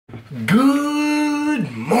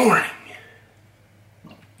Good morning.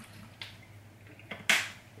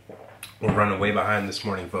 We're running way behind this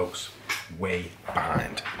morning, folks. Way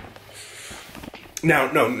behind. Now,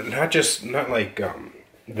 no, not like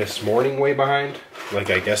this morning way behind. Like,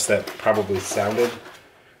 I guess that probably sounded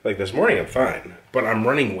like this morning I'm fine. But I'm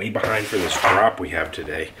running way behind for this drop we have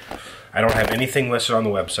today. I don't have anything listed on the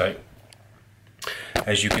website.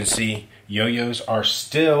 As you can see, yo-yos are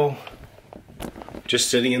still just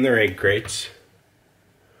sitting in their egg crates.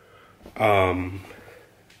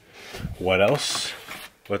 What else?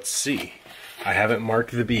 Let's see. I haven't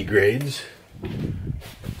marked the B grades.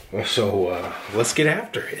 So let's get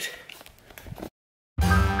after it.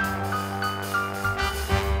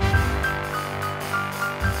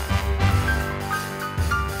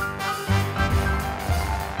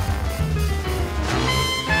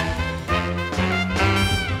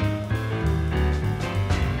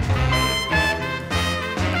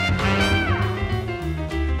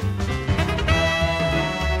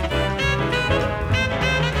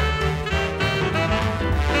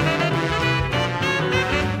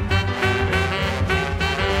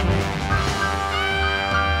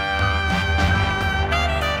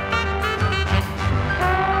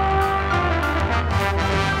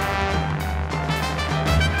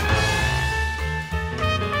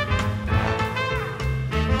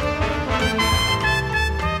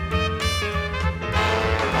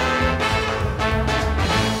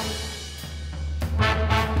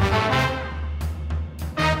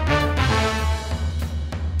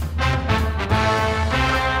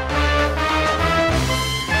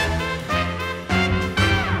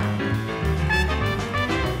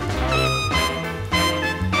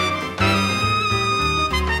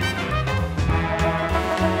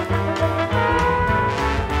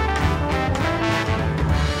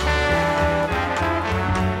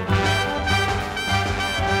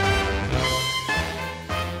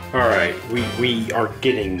 We are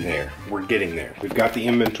getting there. We're getting there. We've got the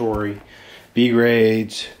inventory, B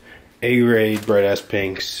grades, A grade, bright ass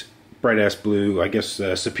pinks, bright ass blue, I guess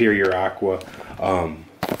superior aqua.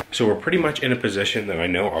 So we're pretty much in a position that I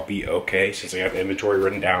know I'll be okay since I have the inventory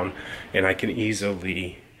written down and I can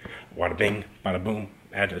easily, wada bing, bada boom,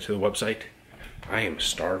 add it to the website. I am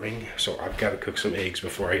starving, so I've got to cook some eggs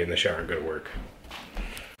before I get in the shower and go to work.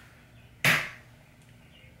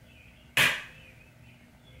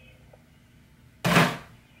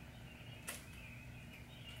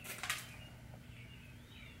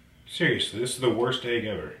 Seriously, this is the worst egg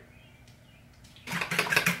ever.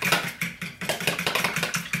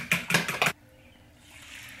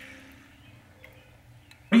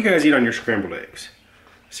 What do you guys eat on your scrambled eggs?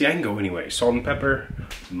 See, I can go anyway. Salt and pepper,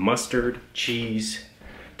 mustard, cheese.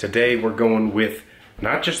 Today we're going with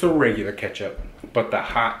not just the regular ketchup, but the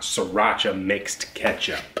hot sriracha mixed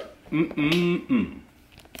ketchup.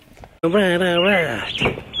 Alright.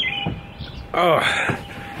 Oh,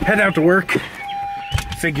 head out to work.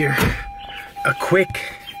 Figure a quick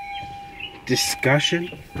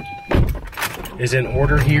discussion is in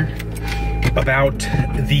order here about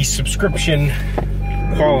the subscription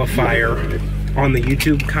qualifier on the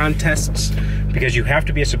YouTube contests, because you have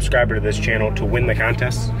to be a subscriber to this channel to win the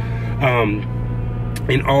contests.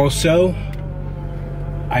 And also,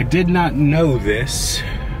 I did not know this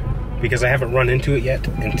because I haven't run into it yet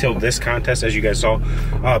until this contest, as you guys saw.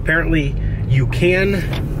 Apparently, you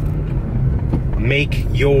can make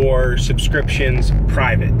your subscriptions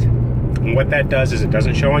private. And what that does is it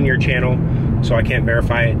doesn't show on your channel, so I can't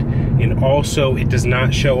verify it. And also, it does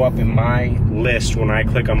not show up in my list when I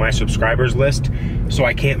click on my subscribers list, so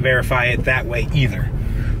I can't verify it that way either.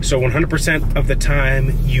 So 100% of the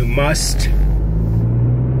time, you must...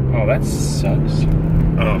 Oh, that sucks.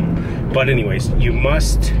 But anyways, you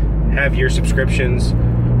must have your subscriptions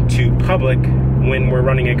to public when we're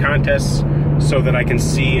running a contest, so that I can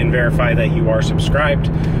see and verify that you are subscribed.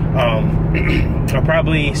 I'll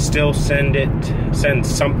probably still send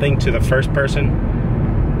something to the first person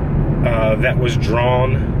that was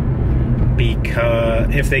drawn,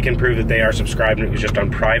 because if they can prove that they are subscribed and it was just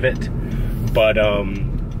on private. But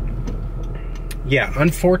yeah,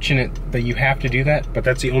 unfortunate that you have to do that, but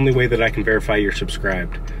that's the only way that I can verify you're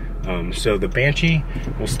subscribed. So the Banshee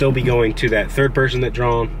will still be going to that third person that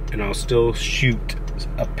drawn, and I'll still shoot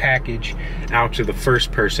a package out to the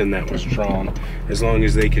first person that was drawn, as long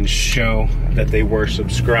as they can show that they were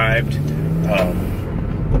subscribed.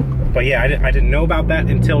 But yeah, I didn't know about that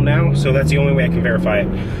until now, so that's the only way I can verify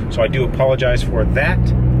it. So I do apologize for that,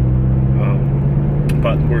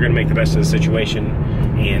 but we're gonna make the best of the situation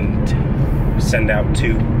and send out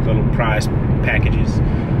 2 little prize packages.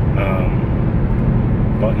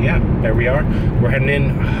 But yeah, there we are. We're heading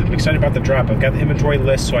in. I'm excited about the drop. I've got the inventory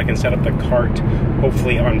list so I can set up the cart,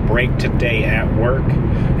 hopefully on break today at work.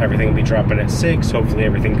 Everything will be dropping at 6. Hopefully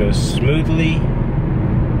everything goes smoothly.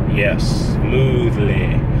 Yes,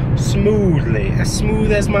 smoothly. Smoothly. As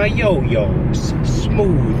smooth as my yo-yos.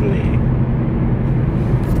 Smoothly.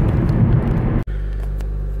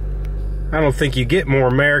 I don't think you get more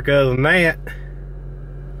America than that.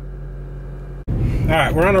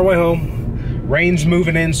 Alright, we're on our way home. Rain's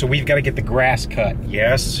moving in, so we've got to get the grass cut.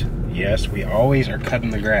 Yes, yes, we always are cutting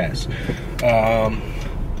the grass.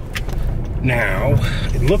 Now,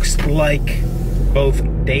 it looks like both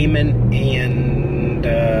Damon and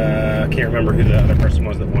I can't remember who the other person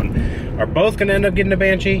was that won, are both going to end up getting a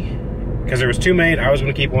Banshee. Because there was 2 made. I was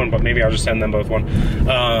going to keep one, but maybe I'll just send them both one.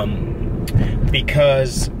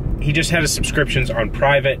 Because he just had his subscriptions on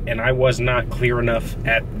private, and I was not clear enough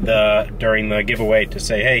during the giveaway to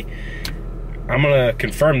say, hey, I'm gonna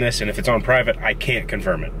confirm this, and if it's on private, I can't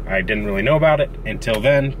confirm it. I didn't really know about it until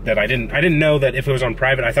then. That I didn't know that if it was on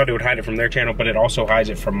private, I thought it would hide it from their channel, but it also hides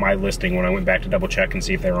it from my listing when I went back to double check and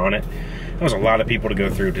see if they were on it. There was a lot of people to go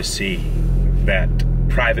through to see that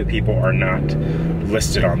private people are not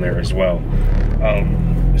listed on there as well.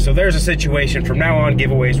 So there's a situation. From now on,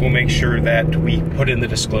 giveaways, we'll make sure that we put in the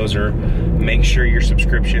disclosure, make sure your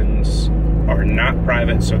subscriptions are not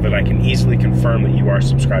private so that I can easily confirm that you are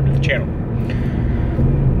subscribed to the channel.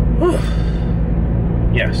 Whew.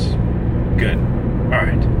 Yes, good. All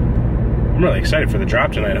right. I'm really excited for the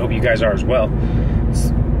drop tonight. I hope you guys are as well.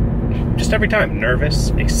 It's just every time,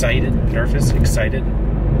 nervous, excited, nervous, excited,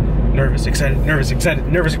 nervous, excited, nervous, excited,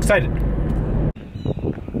 nervous, excited.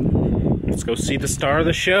 Let's go see the star of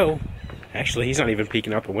the show. Actually, he's not even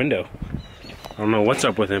peeking out the window. I don't know what's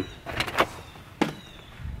up with him.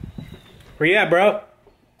 Where you at, bro?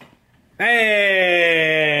 Hey!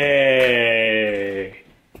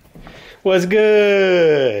 What's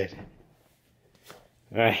good?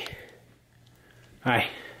 Alright. Hi.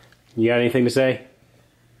 You got anything to say?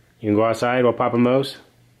 You can go outside while Papa mows?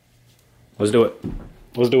 Let's do it.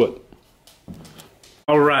 Let's do it.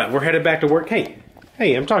 Alright, we're headed back to work. Hey,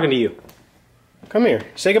 I'm talking to you. Come here.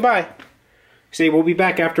 Say goodbye. See, we'll be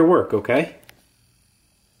back after work, okay?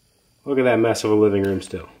 Look at that mess of a living room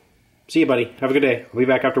still. See you, buddy. Have a good day. I'll be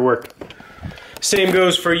back after work. Same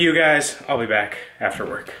goes for you guys. I'll be back after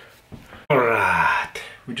work. Alright.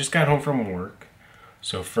 We just got home from work.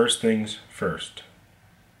 So first things first.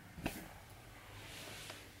 Do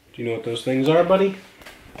you know what those things are, buddy?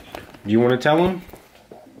 Do you want to tell them?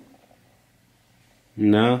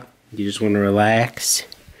 No? You just want to relax?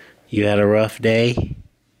 You had a rough day?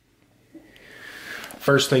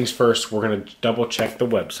 First things first, we're going to double check the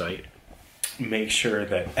website. Make sure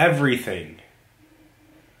that everything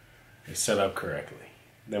is set up correctly.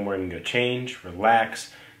 Then we're going to go change,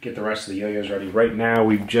 relax, get the rest of the yo-yos ready. Right now,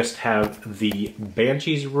 we just have the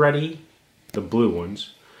Banshees ready, the blue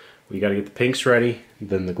ones. We got to get the pinks ready,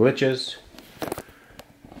 then the glitches,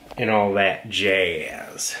 and all that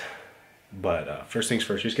jazz. But first things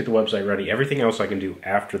first, just get the website ready. Everything else I can do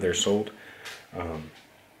after they're sold.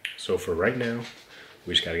 So for right now,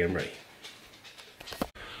 we just got to get them ready.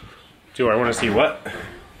 Do I want to see what?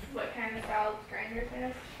 What kind of salads grinders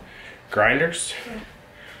have? Grinders?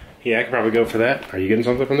 Yeah, I could probably go for that. Are you getting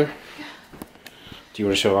something from there? Yeah. Do you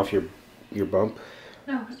want to show off your bump?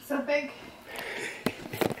 No, it's so big.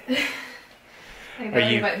 Like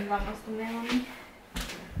belly button's almost in there on me.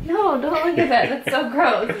 No, don't look at that. That's so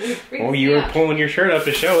gross. Oh, you were pulling your shirt up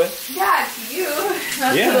to show it. Yeah, to you.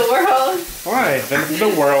 Not to the world. Why? The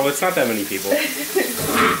world. It's not that many people. What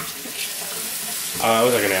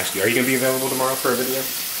was I going to ask you? Are you going to be available tomorrow for a video?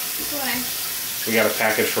 Why? We got a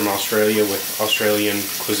package from Australia with Australian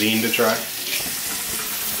cuisine to try. I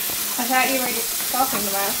thought you were talking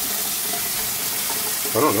about.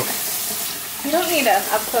 I don't know. You don't need an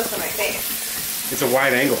up close on my face. It's a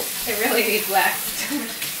wide angle. It really needs less.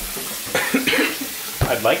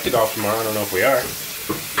 I'd like to golf tomorrow. I don't know if we are.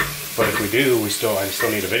 But if we do, I still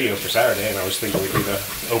need a video for Saturday, and I was thinking we'd do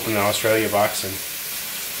open the Australia box and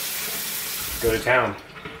go to town.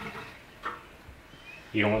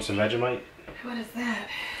 You don't want some Vegemite? What is that?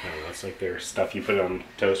 I don't know, it's like their stuff you put on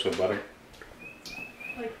toast with butter.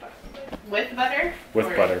 Like butter? With butter?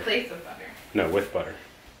 With butter. In place of butter? No, with butter.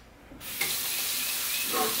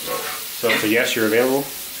 So it's a yes, you're available?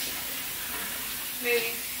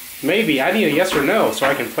 Maybe. Maybe. I need a yes or no so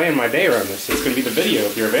I can plan my day around this. It's going to be the video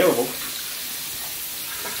if you're available.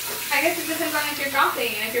 I guess it depends on if you're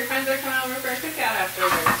golfing and if your friends are coming over for a cookout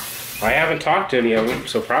afterwards. I haven't talked to any of them,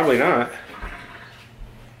 so probably not.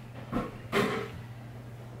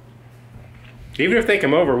 Even if they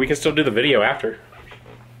come over, we can still do the video after.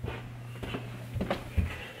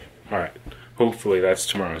 hopefully that's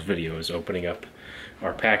tomorrow's video, is opening up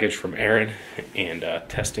our package from Aaron and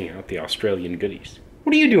testing out the Australian goodies.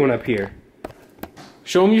 What are you doing up here?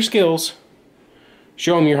 Show them your skills.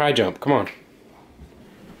 Show them your high jump. Come on.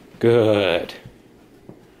 Good.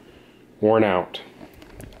 Worn out.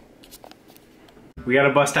 We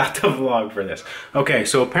gotta bust out the vlog for this. Okay,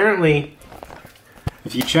 so apparently,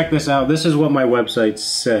 if you check this out, this is what my website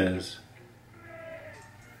says.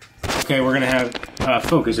 Okay, we're gonna have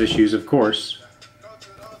focus issues, of course.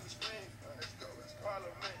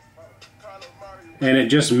 And it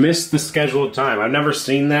just missed the scheduled time. I've never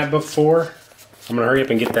seen that before. I'm gonna hurry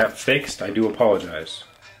up and get that fixed. I do apologize.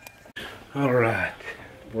 All right,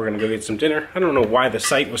 we're gonna go get some dinner. I don't know why the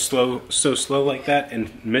site was so slow like that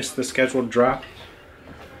and missed the scheduled drop.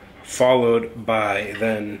 Followed by,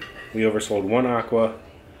 then we oversold 1 aqua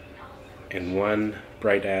and 1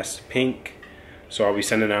 bright ass pink. So I'll be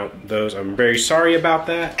sending out those. I'm very sorry about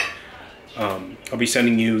that. I'll be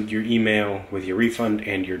sending you your email with your refund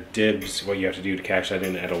and your dibs, what you have to do to cash that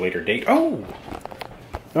in at a later date. Oh!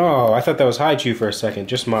 Oh, I thought that was Haichu for a second.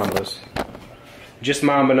 Just Mambas. Just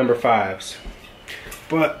Mamba number 5s.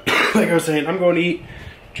 But, like I was saying, I'm going to eat.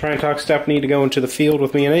 Try and talk Stephanie to go into the field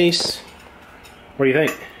with me and Ace. What do you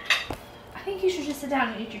think? I think you should just sit down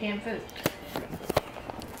and eat your damn food.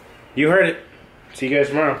 You heard it. See you guys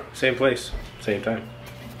tomorrow. Same place, same time.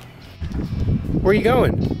 Where are you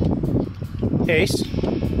going? Ace,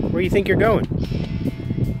 where do you think you're going?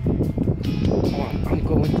 Oh, I'm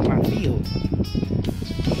going to my field.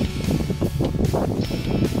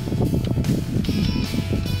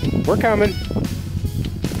 We're coming.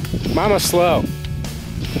 Mama's slow.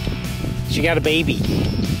 She got a baby.